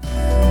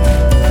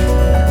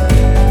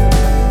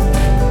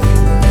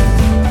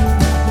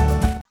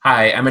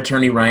Hi, I'm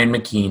attorney Ryan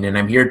McKean, and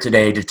I'm here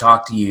today to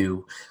talk to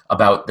you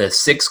about the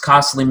 6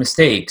 costly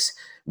mistakes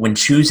when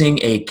choosing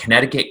a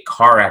Connecticut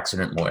car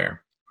accident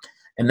lawyer.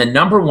 And the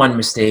number one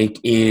mistake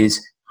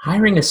is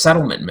hiring a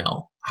settlement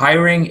mill,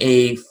 hiring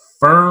a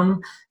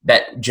firm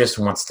that just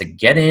wants to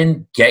get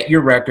in, get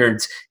your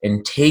records,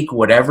 and take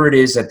whatever it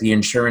is that the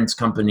insurance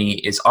company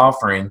is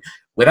offering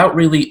without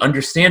really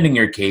understanding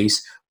your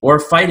case or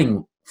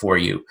fighting for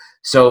you.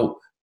 So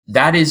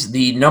that is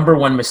the number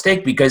one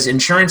mistake because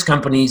insurance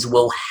companies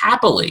will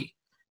happily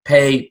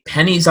pay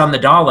pennies on the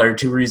dollar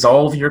to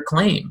resolve your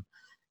claim.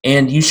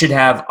 And you should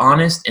have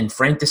honest and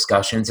frank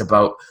discussions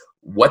about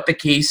what the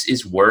case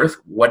is worth,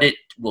 what it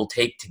will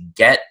take to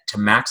get to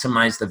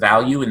maximize the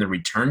value and the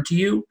return to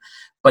you.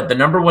 But the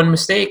number one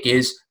mistake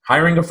is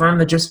hiring a firm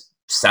that just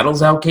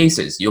settles out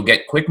cases. You'll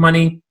get quick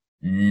money,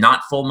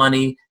 not full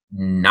money,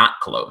 not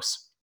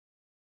close.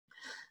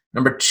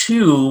 Number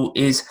two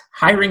is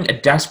hiring a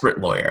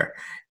desperate lawyer.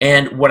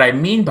 And what I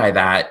mean by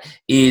that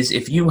is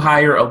if you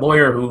hire a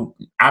lawyer who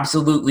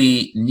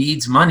absolutely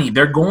needs money,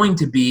 they're going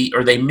to be,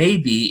 or they may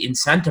be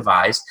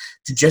incentivized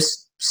to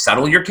just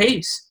settle your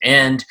case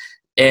and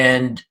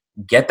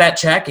get that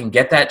check and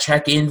get that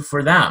check in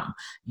for them.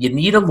 You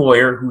need a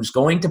lawyer who's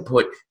going to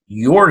put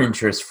your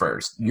interest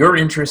first, your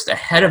interest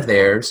ahead of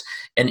theirs,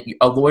 and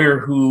a lawyer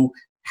who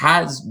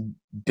has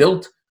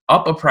built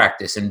up a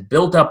practice and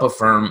built up a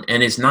firm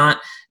and is not,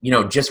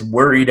 just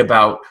worried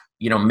about,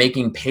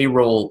 making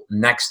payroll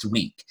next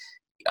week.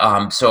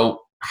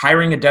 So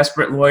hiring a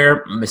desperate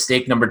lawyer,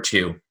 mistake number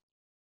two.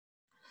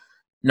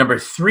 Number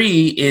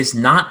three is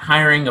not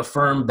hiring a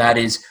firm that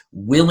is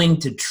willing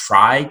to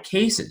try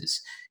cases.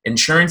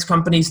 Insurance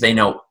companies, they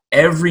know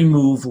every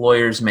move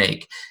lawyers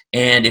make.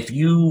 And if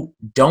you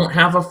don't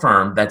have a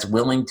firm that's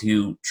willing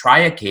to try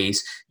a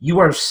case, you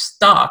are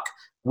stuck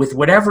with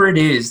whatever it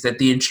is that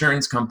the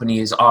insurance company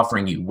is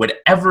offering you,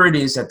 whatever it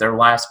is at their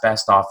last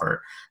best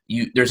offer.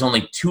 There's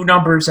only 2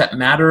 numbers that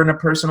matter in a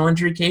personal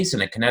injury case,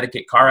 in a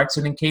Connecticut car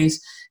accident case,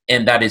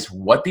 and that is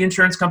what the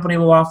insurance company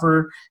will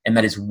offer, and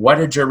that is what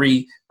a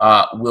jury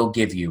will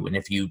give you. And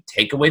if you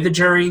take away the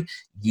jury,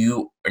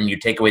 you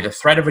take away the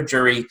threat of a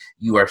jury,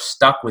 you are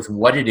stuck with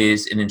what it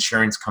is an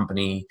insurance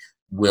company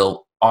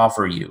will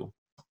offer you.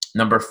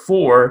 Number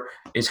 4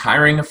 is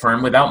hiring a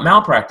firm without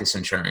malpractice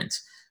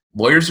insurance.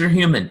 Lawyers are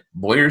human.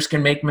 Lawyers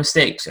can make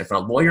mistakes. If a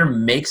lawyer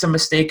makes a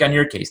mistake on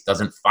your case,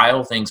 doesn't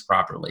file things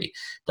properly,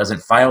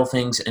 doesn't file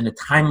things in a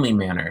timely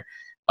manner,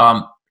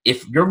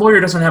 if your lawyer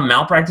doesn't have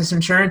malpractice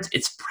insurance,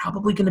 it's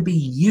probably going to be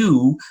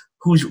you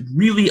who's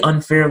really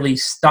unfairly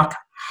stuck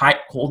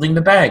holding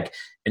the bag.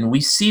 And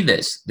we see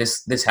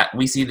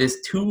we see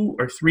this 2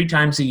 or 3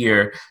 times a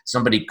year.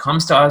 Somebody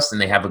comes to us and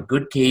they have a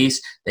good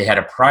case. They had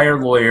a prior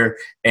lawyer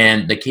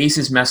and the case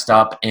is messed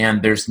up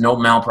and there's no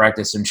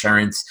malpractice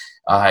insurance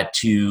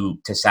to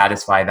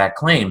satisfy that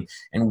claim.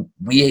 And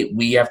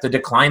we have to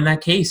decline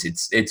that case.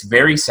 It's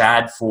very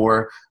sad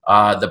for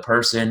the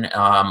person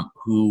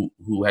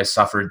who has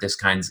suffered this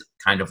kind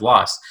of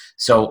loss.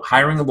 So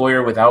hiring a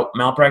lawyer without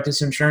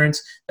malpractice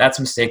insurance, that's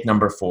mistake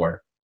number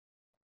 4.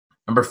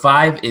 Number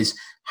 5 is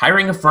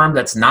hiring a firm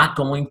that's not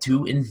going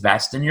to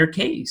invest in your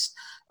case.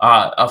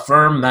 A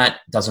firm that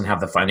doesn't have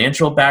the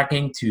financial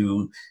backing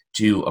to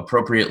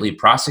appropriately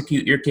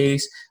prosecute your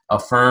case. A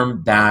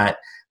firm that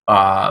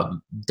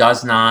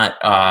does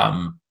not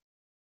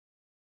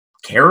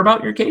care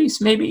about your case,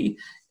 maybe,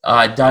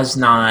 does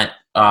not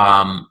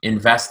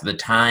invest the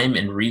time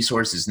and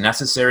resources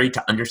necessary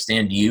to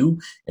understand you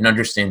and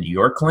understand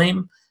your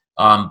claim.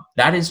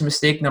 That is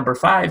mistake number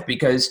 5,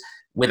 because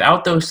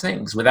without those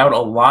things, without a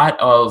lot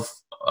of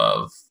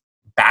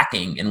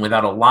backing and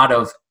without a lot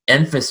of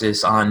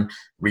emphasis on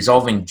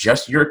resolving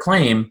just your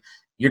claim,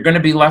 you're going to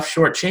be left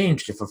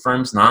shortchanged if a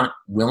firm's not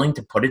willing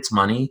to put its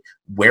money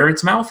where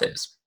its mouth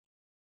is.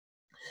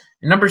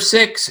 And number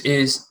 6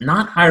 is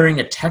not hiring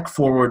a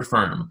tech-forward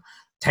firm.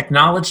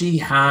 Technology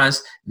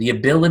has the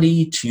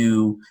ability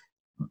to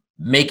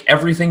make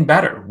everything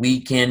better. We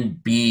can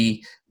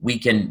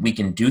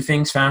do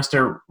things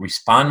faster,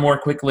 respond more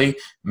quickly,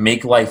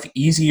 make life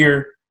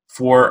easier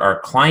for our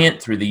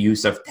client through the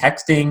use of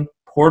texting,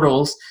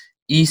 portals,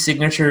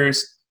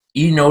 e-signatures,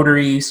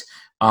 e-notaries,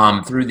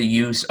 through the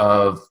use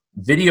of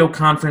video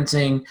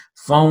conferencing,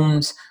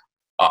 phones.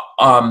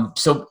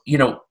 So,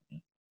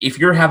 if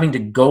you're having to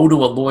go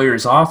to a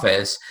lawyer's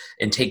office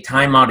and take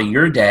time out of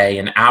your day,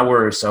 an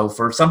hour or so,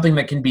 for something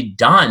that can be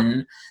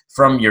done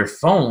from your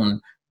phone,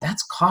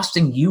 that's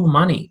costing you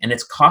money and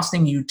it's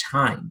costing you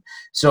time.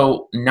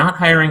 So not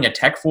hiring a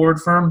tech-forward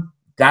firm,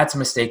 that's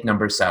mistake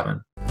number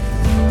 7.